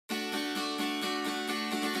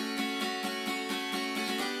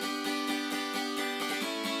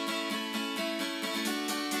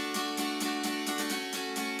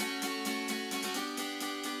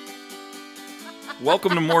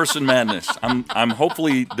Welcome to Morrison Madness. I'm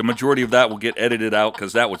hopefully the majority of that will get edited out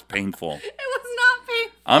because that was painful. It was not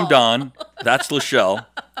painful. I'm Don. That's Lachelle,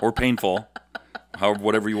 or Painful, however,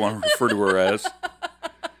 whatever you want to refer to her as.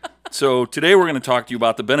 So today we're going to talk to you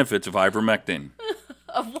about the benefits of ivermectin.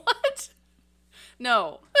 Of what?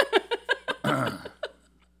 No.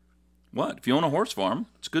 What? If you own a horse farm,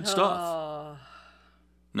 it's good stuff.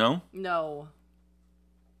 No? No.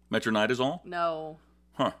 Metronidazole? No.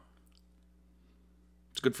 Huh.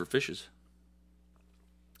 It's good for fishes.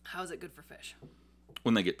 How is it good for fish?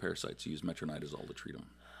 When they get parasites, you use metronidazole to treat them.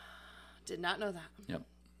 Did not know that. Yep.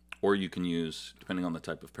 Or you can use, depending on the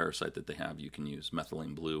type of parasite that they have, you can use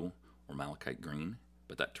methylene blue or malachite green,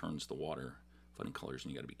 but that turns the water funny colors,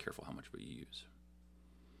 and you got to be careful how much of it you use.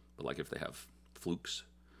 But like if they have flukes,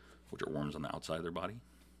 which are worms on the outside of their body.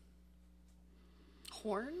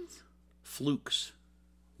 Horns? Flukes,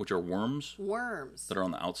 which are worms. Worms. That are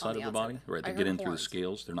on the outside of the body. Right, they get in through the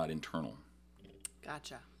scales. They're not internal.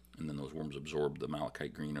 Gotcha. And then those worms absorb the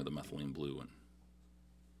malachite green or the methylene blue.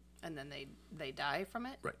 And then they die from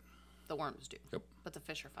it? Right. The worms do. Yep. But the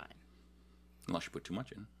fish are fine. Unless you put too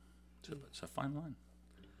much in. It's a fine line.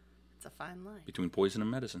 It's a fine line. Between poison and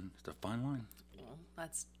medicine, it's a fine line. Well,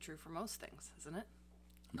 that's true for most things, isn't it?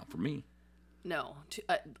 Not for me. No.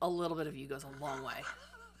 A little bit of you goes a long way.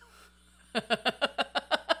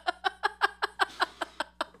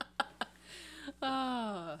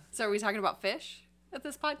 So are we talking about fish at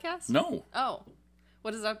this podcast? No. Oh.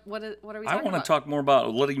 What is that? What are we talking about? I want to talk more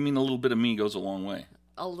about what do you mean a little bit of me goes a long way?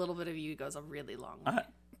 A little bit of you goes a really long way.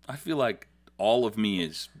 I feel like all of me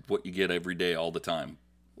is what you get every day, all the time.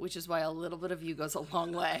 Which is why a little bit of you goes a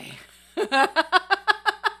long way.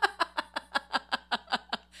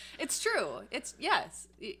 It's true. Yes.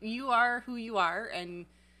 You are who you are, and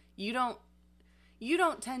you don't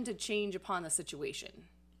tend to change upon the situation,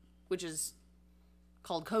 which is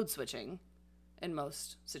called code switching in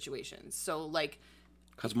most situations. So like,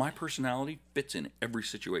 because my personality fits in every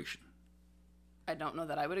situation. I don't know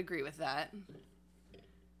that I would agree with that.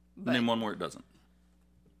 But name one where it doesn't.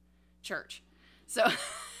 Church. So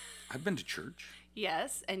I've been to church.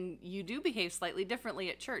 Yes, and you do behave slightly differently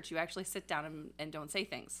at church. You actually sit down and don't say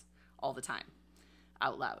things all the time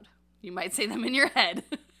out loud. You might say them in your head.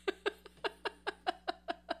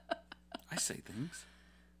 I say things.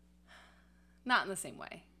 Not in the same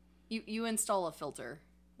way. You install a filter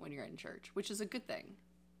when you're in church, which is a good thing.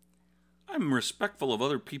 I'm respectful of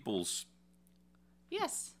other people's...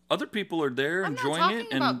 Yes. Other people are there enjoying it. I'm not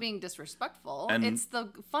talking about being disrespectful. It's the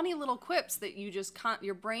funny little quips that you just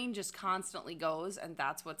your brain just constantly goes, and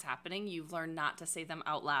that's what's happening. You've learned not to say them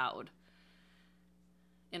out loud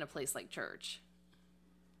in a place like church.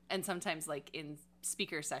 And sometimes like in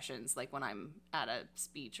speaker sessions, like when I'm at a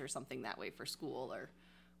speech or something that way for school or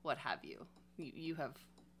what have you. You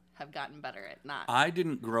have gotten better at not. I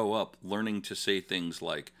didn't grow up learning to say things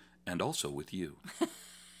like, and also with you.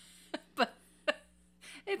 But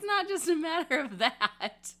it's not just a matter of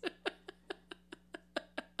that.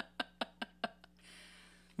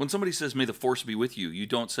 When somebody says, may the force be with you, you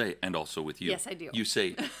don't say, and also with you. Yes, I do. You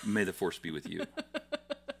say, may the force be with you.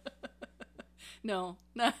 No,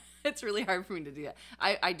 it's really hard for me to do that.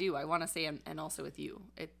 I do. I want to say, and also with you.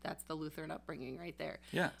 That's the Lutheran upbringing right there.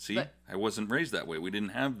 Yeah, see? But I wasn't raised that way. We didn't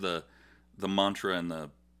have the mantra and the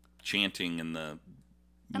chanting and the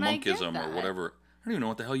monkism or whatever. I don't even know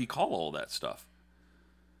what the hell you call all that stuff.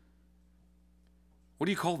 What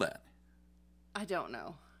do you call that? I don't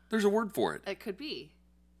know. There's a word for it. It could be.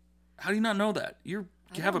 How do you not know that? You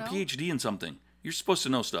have a PhD in something. You're supposed to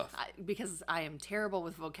know stuff. Because I am terrible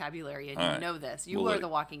with vocabulary, and you know this. You are the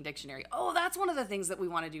walking dictionary. Oh, that's one of the things that we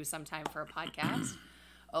want to do sometime for a podcast.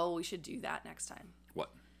 Oh, we should do that next time. What?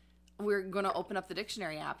 We're going to open up the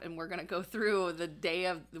dictionary app, and we're going to go through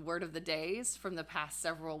the word of the days from the past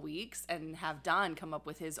several weeks and have Don come up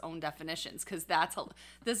with his own definitions, because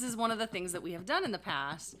this is one of the things that we have done in the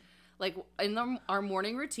past. Like in our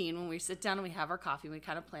morning routine, when we sit down and we have our coffee and we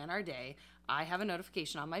kind of plan our day, I have a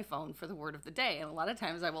notification on my phone for the word of the day. And a lot of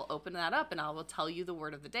times I will open that up and I will tell you the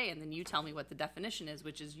word of the day. And then you tell me what the definition is,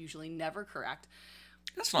 which is usually never correct.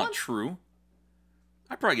 That's not true.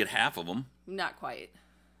 I probably get half of them. Not quite.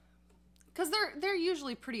 Because they're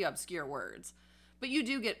usually pretty obscure words. But you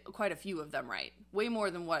do get quite a few of them right. Way more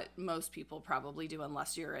than what most people probably do,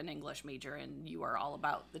 unless you're an English major and you are all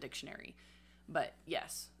about the dictionary. But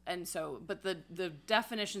yes. And so, but the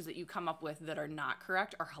definitions that you come up with that are not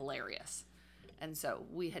correct are hilarious. And so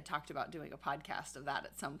we had talked about doing a podcast of that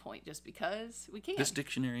at some point just because we can. This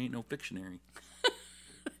dictionary ain't no fictionary.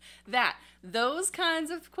 Those kinds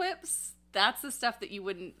of quips, that's the stuff that you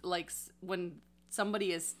wouldn't like when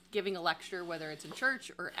somebody is giving a lecture, whether it's in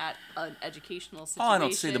church or at an educational Oh, situation. I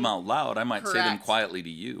don't say them out loud. I might say them Correct. quietly to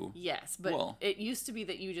you. Yes, but it used to be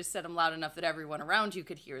that you just said them loud enough that everyone around you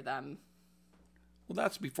could hear them. Well,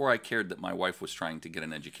 that's before I cared that my wife was trying to get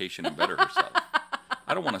an education and better herself.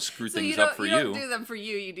 I don't want to screw things up for you. You don't do them for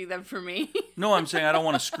you. You do them for me. No, I'm saying I don't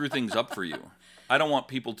want to screw things up for you. I don't want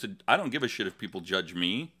people to... I don't give a shit if people judge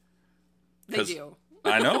me. They do.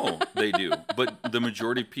 I know they do. But the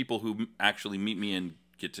majority of people who actually meet me and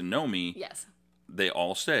get to know me, Yes. they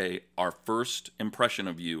all say, our first impression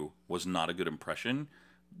of you was not a good impression.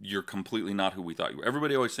 You're completely not who we thought you were.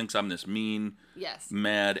 Everybody always thinks I'm this mean, Yes.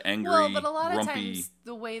 mad, angry, Well, but a lot grumpy. of times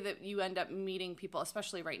the way that you end up meeting people,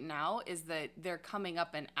 especially right now, is that they're coming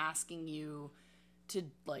up and asking you to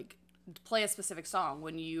like play a specific song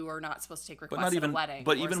when you are not supposed to take requests But not even, at a wedding.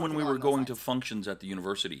 but or even when something we were along those going to lines. functions at the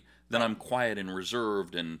university, then I'm quiet and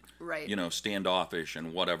reserved and, Right. standoffish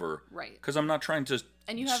and whatever. Right. Because I'm not trying to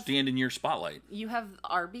And you have- stand in your spotlight. You have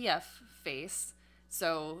RBF face,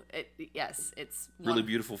 so it's Really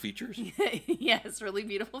beautiful features. yes, really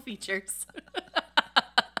beautiful features.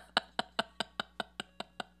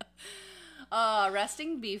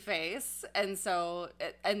 Resting B face, and so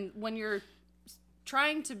and when you're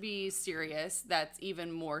trying to be serious, that's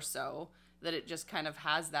even more so that it just kind of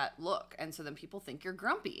has that look, and so then people think you're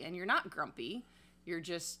grumpy, and you're not grumpy. You're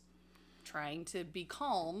just trying to be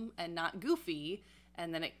calm and not goofy,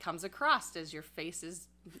 and then it comes across as your face is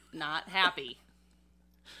not happy.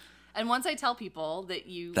 And once I tell people that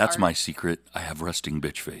That's my secret. I have resting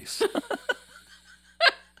bitch face.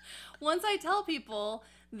 Once I tell people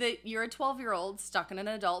that you're a 12-year-old stuck in an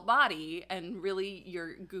adult body and really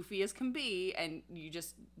you're goofy as can be and you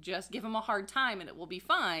just give them a hard time and it will be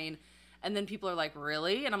fine. And then people are like,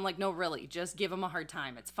 really? And I'm like, no, really, just give them a hard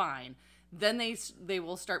time. It's fine. Then they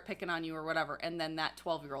will start picking on you or whatever. And then that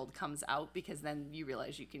 12-year-old comes out because then you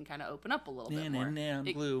realize you can kind of open up a little bit more. I'm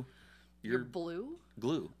glue. You're blue?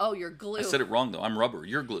 Glue. Oh, you're glue. I said it wrong, though. I'm rubber.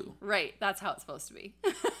 You're glue. Right. That's how it's supposed to be.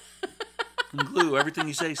 I'm glue. Everything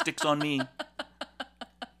you say sticks on me.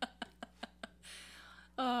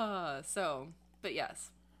 But yes.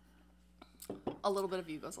 A little bit of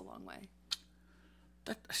you goes a long way.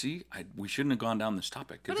 We shouldn't have gone down this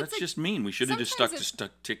topic because But it's that's just mean. We should have just sometimes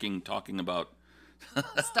stuck talking about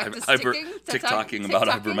Stuck to sticking? TikToking about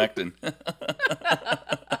TikToking? ivermectin.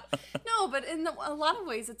 No, but in a lot of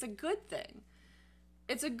ways, it's a good thing.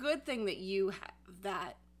 It's a good thing that you have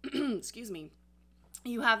that, excuse me,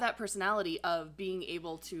 you have that personality of being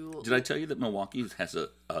able to... Did I tell you that Milwaukee has a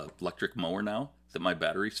electric mower now that my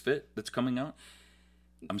batteries fit that's coming out?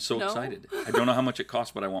 I'm so No. excited. I don't know how much it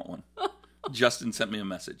costs, but I want one. Justin sent me a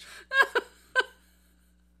message.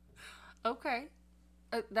 Okay.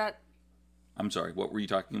 I'm sorry, what were you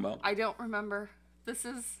talking about? I don't remember. This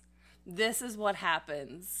is what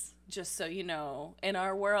happens, just so you know. In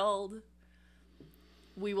our world,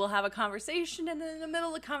 we will have a conversation, and then in the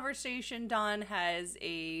middle of the conversation, Don has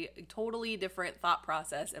a totally different thought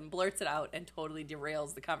process and blurts it out and totally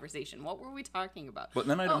derails the conversation. What were we talking about? But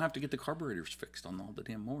then I don't have to get the carburetors fixed on all the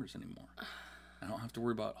damn mowers anymore. I don't have to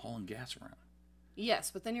worry about hauling gas around.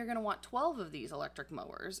 Yes, but then you're going to want 12 of these electric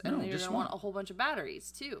mowers, and No, then you're just going to want one. a whole bunch of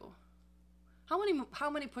batteries, too. How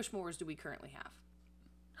many push mowers do we currently have?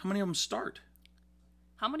 How many of them start?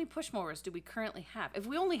 How many push mowers do we currently have? If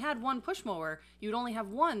we only had one push mower, you'd only have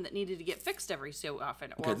one that needed to get fixed every so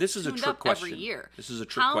often, or Okay, this is a tuned trick up question. every year. This is a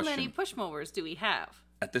trick How question. many push mowers do we have?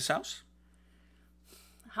 At this house?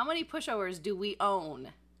 How many push mowers do we own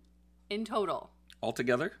in total?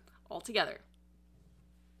 Altogether? Altogether.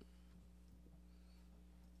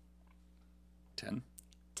 10.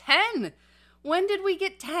 10! When did we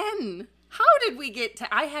get 10? How did we get 10?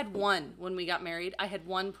 I had one when we got married. I had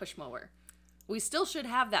one push mower. We still should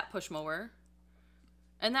have that push mower.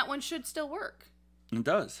 And that one should still work. It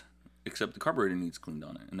does. Except the carburetor needs cleaned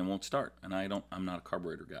on it and it won't start. And I'm not a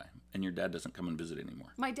carburetor guy. And your dad doesn't come and visit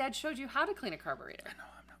anymore. My dad showed you how to clean a carburetor. I know,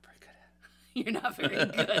 I'm not very good at it. You're not very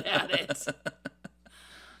good at it.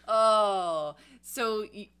 Oh, so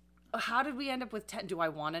how did we end up with 10? Do I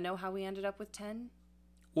want to know how we ended up with 10?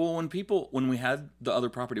 Well, when we had the other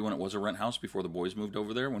property, when it was a rent house before the boys moved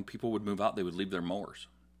over there, when people would move out, they would leave their mowers.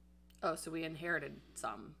 Oh, so we inherited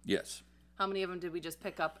some. Yes. How many of them did we just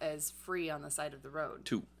pick up as free on the side of the road?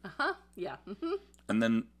 2. Uh-huh. Yeah. Mm-hmm. And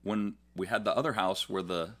then when we had the other house where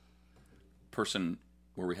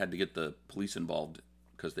we had to get the police involved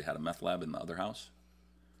because they had a meth lab in the other house.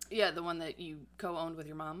 Yeah, the one that you co-owned with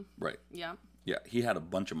your mom. Right. Yeah. Yeah, he had a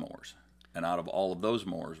bunch of mowers. And out of all of those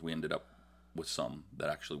mowers, we ended up with some that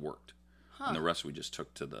actually worked. And the rest we just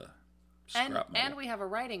took to the scrap mower. And we have a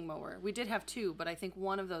riding mower. We did have 2, but I think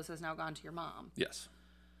one of those has now gone to your mom. Yes.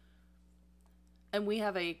 And we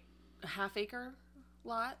have a half-acre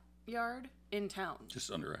yard in town.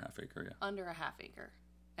 Just under a half acre, yeah. Under a half acre.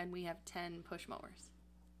 And we have 10 push mowers.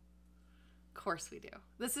 Of course we do.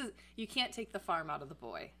 You can't take the farm out of the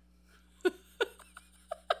boy.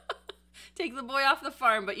 Take the boy off the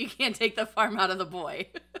farm, but you can't take the farm out of the boy.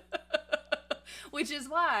 Which is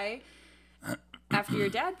why, after your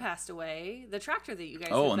dad passed away, the tractor that you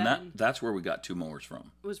guys that's where we got 2 mowers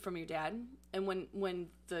from. Was from your dad. And when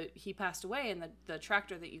he passed away, and the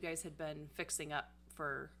tractor that you guys had been fixing up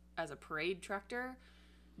as a parade tractor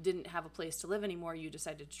didn't have a place to live anymore, you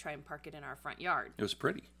decided to try and park it in our front yard. It was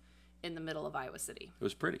pretty. In the middle of Iowa City. It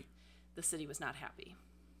was pretty. The city was not happy.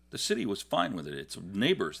 The city was fine with it. It's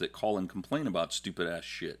neighbors that call and complain about stupid ass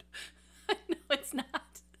shit. No, it's not.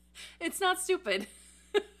 It's not stupid.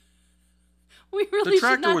 We really The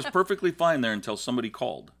tractor was perfectly fine there until somebody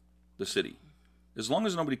called the city. As long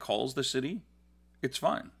as nobody calls the city, it's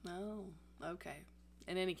fine. Oh, okay.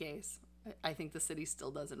 In any case, I think the city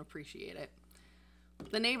still doesn't appreciate it.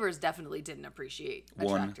 The neighbors definitely didn't appreciate a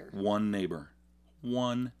tractor. One neighbor.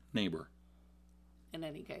 One neighbor. In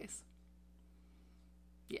any case.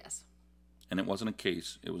 Yes. And it wasn't a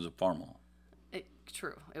case. It was a farm-all.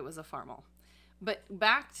 True. It was a farm-all. But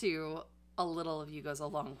back to a little of you goes a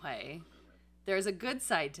long way. There's a good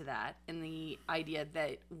side to that in the idea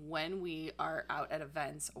that when we are out at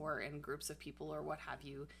events or in groups of people or what have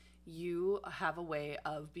you, you have a way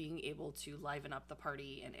of being able to liven up the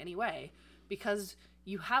party in any way because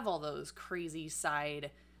you have all those crazy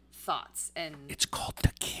side thoughts. And it's called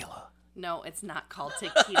tequila. No, it's not called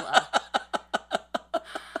tequila.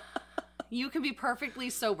 You can be perfectly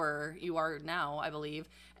sober. You are now, I believe,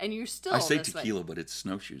 and you're still. I say tequila, but it's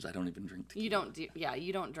snowshoes. I don't even drink tequila.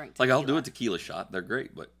 You don't drink tequila. Like I'll do a tequila shot. They're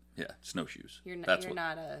great, but yeah, snowshoes. You're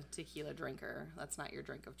not a tequila drinker. That's not your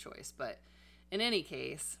drink of choice. But in any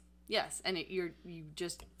case, yes, and you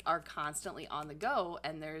just are constantly on the go,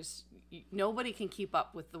 and nobody can keep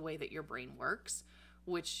up with the way that your brain works,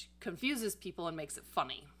 which confuses people and makes it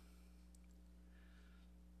funny.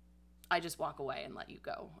 I just walk away and let you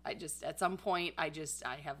go. At some point, I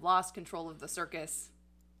have lost control of the circus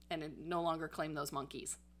and no longer claim those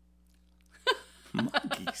monkeys.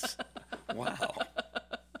 Monkeys? Wow.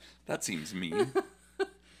 That seems mean.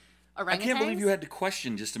 Orangutans? I can't believe you had to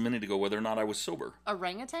question just a minute ago whether or not I was sober.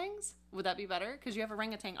 Orangutans? Would that be better? Because you have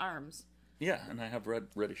orangutan arms. Yeah, and I have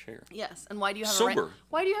reddish hair. Yes, and why do you have sober?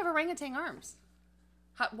 Why do you have orangutan arms?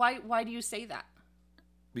 Why do you say that?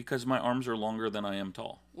 Because my arms are longer than I am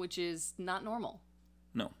tall. Which is not normal.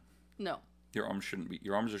 No. Your arms shouldn't be.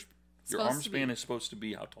 Your arm span is supposed to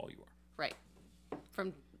be how tall you are. Right.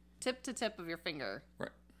 From tip to tip of your finger.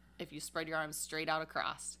 Right. If you spread your arms straight out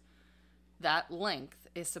across, that length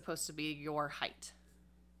is supposed to be your height.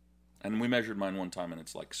 And we measured mine one time, and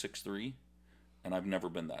it's like 6'3", and I've never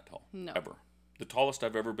been that tall. No. Ever. The tallest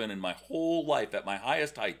I've ever been in my whole life, at my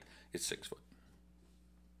highest height, is 6 foot.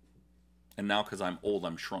 And now, because I'm old,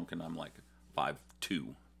 I'm shrunk, and I'm like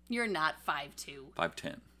 5'2". You're not 5'2".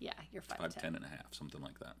 5'10". Yeah, you're 5'10". 5'10 and a half, something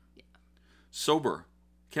like that. Yeah. Sober.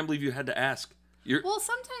 Can't believe you had to ask. Well,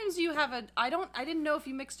 sometimes you have I didn't know if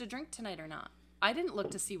you mixed a drink tonight or not. I didn't look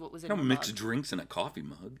to see what was in your mug. You don't mix drinks in a coffee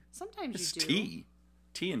mug. Sometimes it's you do. Tea.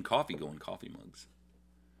 Tea and coffee go in coffee mugs.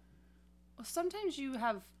 Well, sometimes you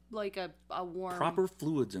have like a warm... Proper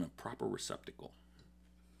fluids in a proper receptacle.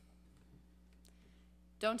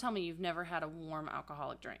 Don't tell me you've never had a warm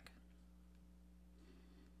alcoholic drink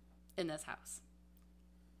in this house.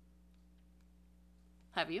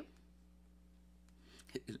 Have you?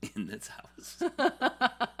 In this house.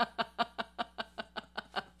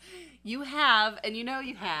 You have, and you know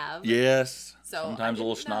you have. Yes. So sometimes a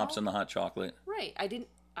little schnapps in the hot chocolate. Right. I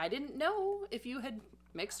didn't know if you had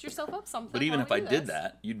mixed yourself up something. But even if I did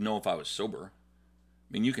that, you'd know if I was sober.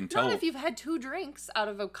 I mean, you can tell. Not if you've had 2 drinks out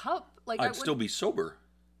of a cup. Like I'd still be sober.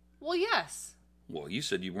 Well, yes. Well, you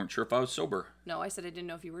said you weren't sure if I was sober. No, I said I didn't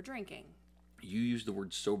know if you were drinking. You used the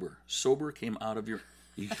word sober. Sober came out of your...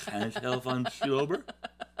 You find yourself on sober?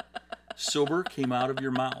 Sober came out of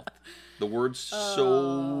your mouth. The word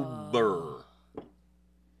sober.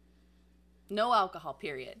 No alcohol,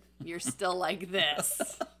 period. You're still like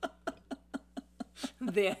this.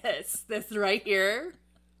 This right here.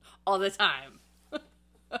 All the time.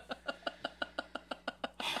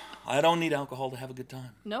 I don't need alcohol to have a good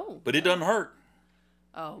time. No. But it doesn't hurt.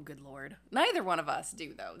 Oh, good Lord. Neither one of us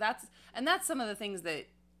do, though. That's some of the things that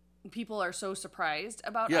people are so surprised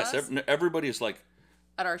about us. Yes, everybody is like,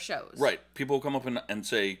 at our shows. Right. People will come up and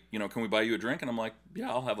say, can we buy you a drink? And I'm like, yeah,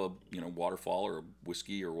 I'll have a, waterfall or a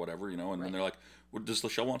whiskey or whatever, and then they're like, well, does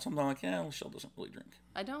Lachelle want something? I'm like, yeah, Lachelle doesn't really drink.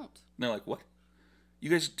 I don't. And they're like, what? You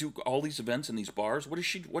guys do all these events in these bars?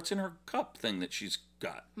 What's in her cup thing that she's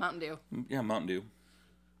got? Mountain Dew. Yeah, Mountain Dew.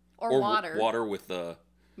 Or water. Water with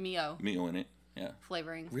Mio in it. Yeah.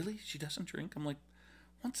 Flavoring. Really? She doesn't drink? I'm like,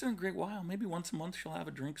 once in a great while, maybe once a month she'll have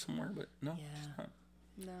a drink somewhere, but no. Yeah.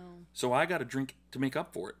 No. So I got to drink to make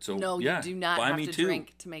up for it. So no, yeah, you do not buy have me to too.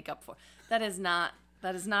 drink to make up for it. That is not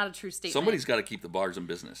a true statement. Somebody's got to keep the bars in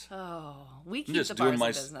business. Oh, we keep just the doing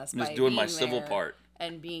bars in business. I'm just by doing my being civil there, part.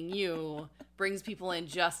 And being you brings people in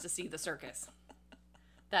just to see the circus.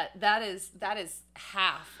 That is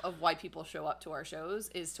half of why people show up to our shows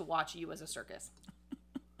is to watch you as a circus.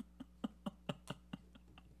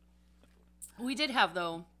 We did have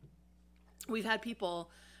though. We've had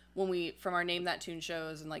people from our Name That Tune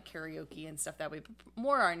shows and like karaoke and stuff that way,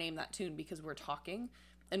 more our Name That Tune because we're talking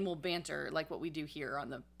and we'll banter like what we do here on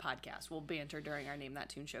the podcast. We'll banter during our Name That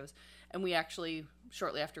Tune shows. And we actually,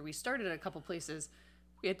 shortly after we started at a couple places,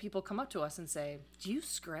 we had people come up to us and say, do you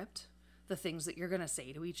script the things that you're going to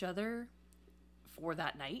say to each other for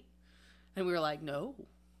that night? And we were like, no,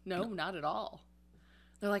 not at all.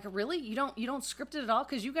 They're like, really? You don't script it at all?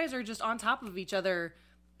 Because you guys are just on top of each other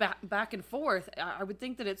back and forth. I would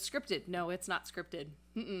think that it's scripted. No, it's not scripted.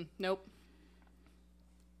 Nope.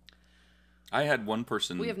 I had one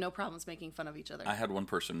person. We have no problems making fun of each other. I had one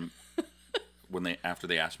person after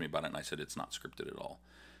they asked me about it, and I said it's not scripted at all,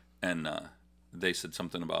 and they said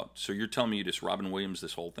something about, so you're telling me you just Robin Williams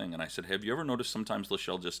this whole thing? And I said, have you ever noticed sometimes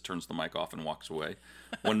Lachelle just turns the mic off and walks away?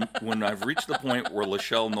 When I've reached the point where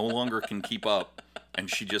Lachelle no longer can keep up and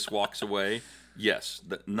she just walks away, yes,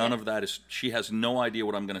 none of that is, she has no idea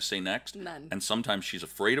what I'm going to say next. None. And sometimes she's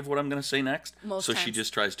afraid of what I'm going to say next. Most so times. She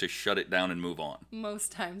just tries to shut it down and move on.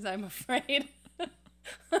 Most times I'm afraid.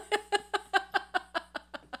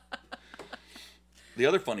 The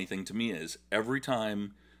other funny thing to me is every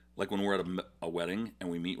time, like when we're at a wedding and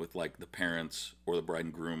we meet with like the parents or the bride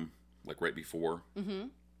and groom, like right before,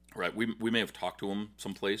 right? We may have talked to them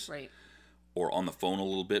someplace, right, or on the phone a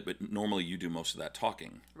little bit, but normally you do most of that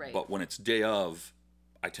talking. Right. But when it's day of,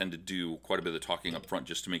 I tend to do quite a bit of the talking up front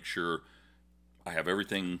just to make sure I have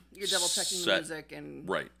everything. You're double checking music and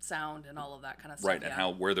sound and all of that kind of stuff. Right,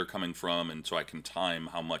 and where they're coming from, and so I can time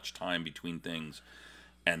how much time between things,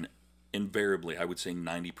 and invariably, I would say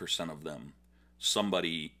 90% of them,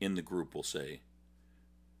 somebody in the group will say,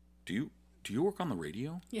 do you work on the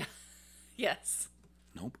radio? Yeah. Yes.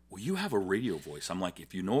 Nope. Well, you have a radio voice. I'm like,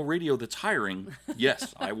 if you know a radio that's hiring,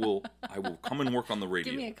 yes, I will come and work on the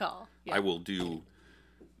radio. Give me a call. Yeah. I will do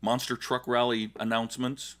monster truck rally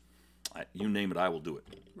announcements. You name it, I will do it.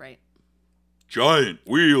 Right. Giant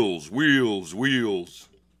wheels.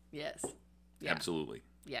 Yes. Yeah. Absolutely.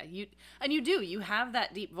 Yeah, you have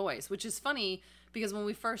that deep voice, which is funny because when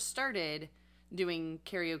we first started doing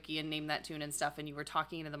karaoke and Name That Tune and stuff, and you were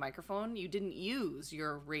talking into the microphone, you didn't use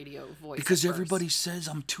your radio voice because everybody says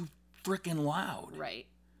I'm too freaking loud. Right.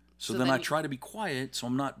 So then I try to be quiet so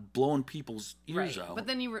I'm not blowing people's ears out. But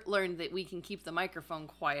then you learned that we can keep the microphone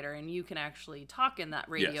quieter and you can actually talk in that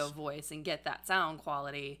radio voice and get that sound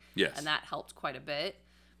quality. Yes. And that helped quite a bit.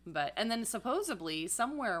 And then supposedly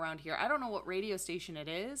somewhere around here, I don't know what radio station it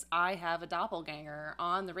is, I have a doppelganger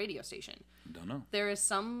on the radio station. Don't know. There is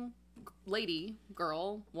some lady,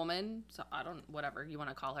 girl, woman, so whatever you want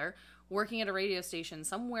to call her, working at a radio station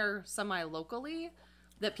somewhere semi-locally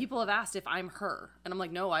that people have asked if I'm her. And I'm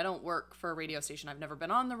like, no, I don't work for a radio station. I've never been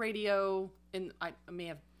on the radio. I may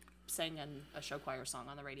have sang in a show choir song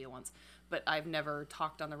on the radio once, but I've never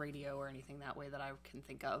talked on the radio or anything that way that I can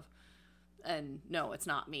think of. And no, it's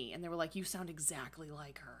not me. And they were like, you sound exactly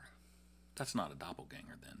like her. That's not a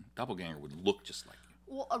doppelganger then. Doppelganger would look just like you.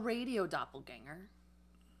 Well, a radio doppelganger.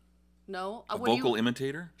 No. A vocal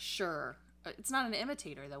imitator? Sure. It's not an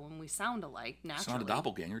imitator, though, when we sound alike, naturally. It's not a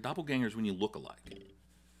doppelganger. Doppelganger is when you look alike.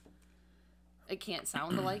 It can't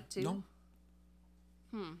sound alike, too?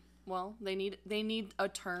 No. Well, they need a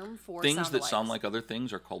term for things that sound like other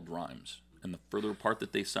things are called rhymes. And the further apart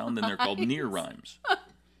that they sound, then they're called near rhymes.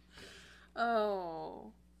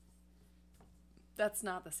 Oh. That's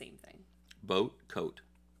not the same thing. Boat, coat,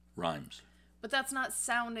 rhymes. But that's not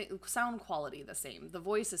sound quality the same. The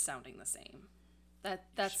voice is sounding the same.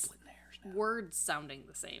 That's splitting hairs now. Words sounding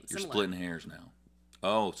the same. You're similar. splitting hairs now.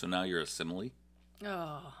 Oh, so now you're a simile?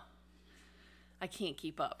 Oh. I can't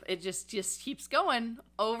keep up. It just keeps going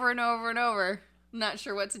over and over and over. I'm not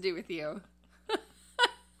sure what to do with you.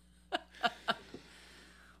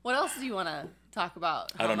 What else do you want to talk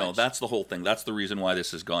about. I don't know. That's the whole thing. That's the reason why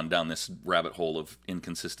this has gone down this rabbit hole of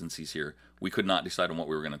inconsistencies here. We could not decide on what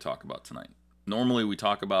we were going to talk about tonight. Normally we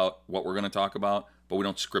talk about what we're going to talk about, but we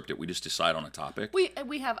don't script it. We just decide on a topic. We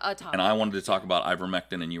have a topic. And I wanted to talk about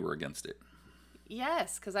ivermectin, and you were against it.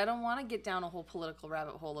 Yes, because I don't want to get down a whole political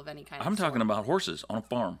rabbit hole of any kind. I'm talking about horses on a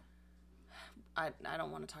farm. I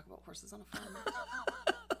don't want to talk about horses on a farm.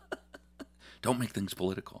 Don't make things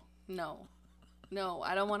political. No,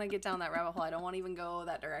 I don't want to get down that rabbit hole. I don't want to even go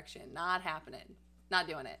that direction. Not happening. Not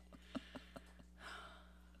doing it.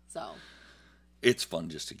 So. It's fun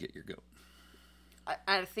just to get your goat.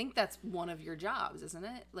 I think that's one of your jobs, isn't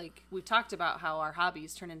it? Like, we've talked about how our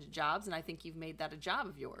hobbies turn into jobs, and I think you've made that a job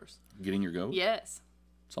of yours. Getting your goat? Yes.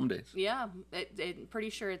 Some days. Yeah. I'm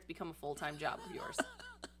pretty sure it's become a full-time job of yours.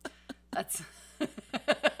 That's...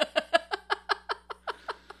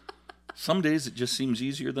 Some days it just seems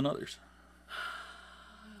easier than others.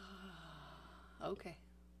 Okay.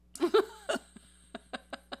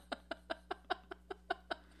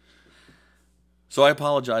 So I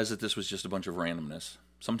apologize that this was just a bunch of randomness.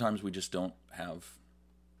 Sometimes we just don't have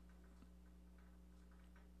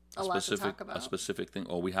a lot to talk about. A specific thing.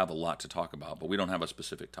 Oh, we have a lot to talk about, but we don't have a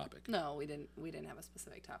specific topic. No, we didn't have a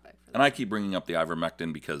specific topic. For and I keep bringing up the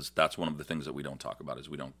ivermectin because that's one of the things that we don't talk about is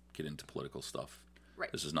we don't get into political stuff.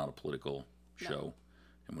 Right. This is not a political show,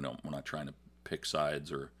 and we're not trying to pick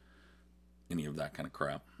sides or any of that kind of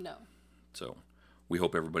crap. No. So we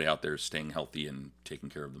hope everybody out there is staying healthy and taking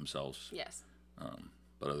care of themselves. Yes.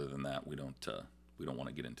 But other than that, we don't want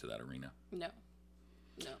to get into that arena. No,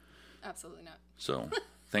 absolutely not. So,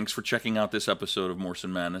 thanks for checking out this episode of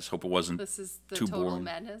Morrison Madness. Hope it wasn't This is the too total boring.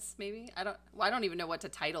 madness. Maybe I don't even know what to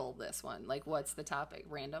title this one. Like, what's the topic?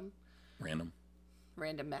 Random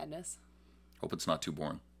madness. Hope it's not too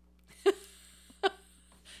boring.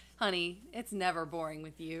 Honey, it's never boring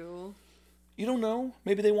with you. You don't know.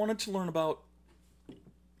 Maybe they wanted to learn about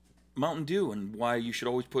Mountain Dew and why you should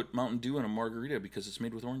always put Mountain Dew in a margarita because it's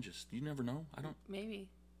made with oranges. You never know. I don't. Maybe.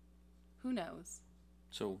 Who knows?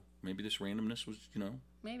 So maybe this randomness was,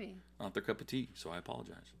 maybe not their cup of tea. So I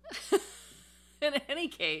apologize. In any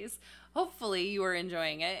case, hopefully you are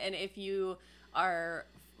enjoying it. And if you are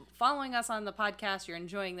following us on the podcast, you're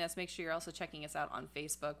enjoying this, make sure you're also checking us out on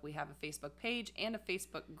Facebook. We have a Facebook page and a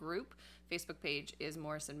Facebook group. Facebook page is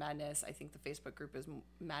Morrison Madness. I think the Facebook group is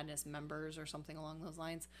Madness Members or something along those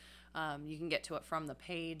lines. You can get to it from the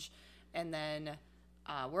page. And then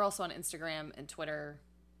we're also on Instagram and Twitter.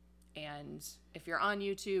 And if you're on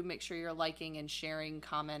YouTube, make sure you're liking and sharing,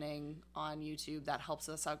 commenting on YouTube. That helps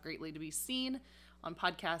us out greatly to be seen on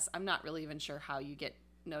podcasts. I'm not really even sure how you get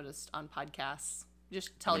noticed on podcasts.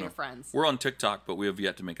 Just tell your friends. We're on TikTok, but we have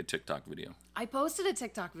yet to make a TikTok video. I posted a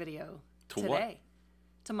TikTok video today. What?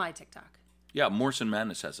 To my TikTok. Yeah, Morrison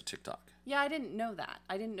Madness has a TikTok. Yeah, I didn't know that.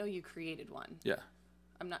 I didn't know you created one. Yeah.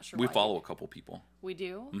 I'm not sure We why follow a couple people. We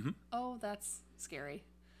do? Mm-hmm. Oh, that's scary.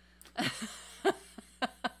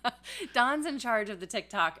 Don's in charge of the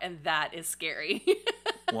TikTok, and that is scary.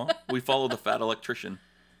 Well, we follow the fat electrician.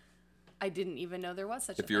 I didn't even know there was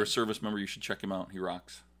such a thing. If you're a service member, you should check him out. He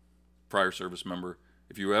rocks. Prior service member.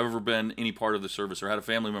 If you've ever been any part of the service or had a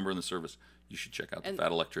family member in the service, you should check out the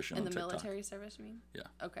fat electrician on TikTok. In the military service, you mean? Yeah.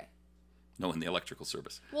 Okay. No, in the electrical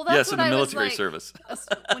service. Well, that's yes, what in the I military was like, service.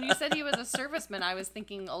 When you said he was a serviceman, I was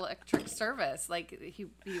thinking electric service. Like he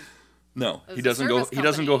No, it he was a doesn't go. service He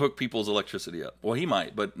doesn't go company. hook people's electricity up. Well, he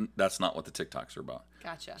might, but that's not what the TikToks are about.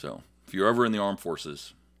 Gotcha. So, if you're ever in the armed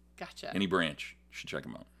forces, Gotcha. any branch, you should check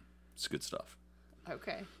him out. It's good stuff.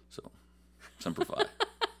 Okay. So, Semper Fi.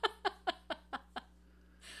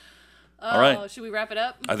 Oh, All right. should we wrap it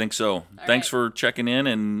up? I think so. Thanks right. for checking in,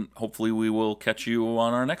 and hopefully we will catch you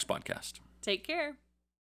on our next podcast. Take care.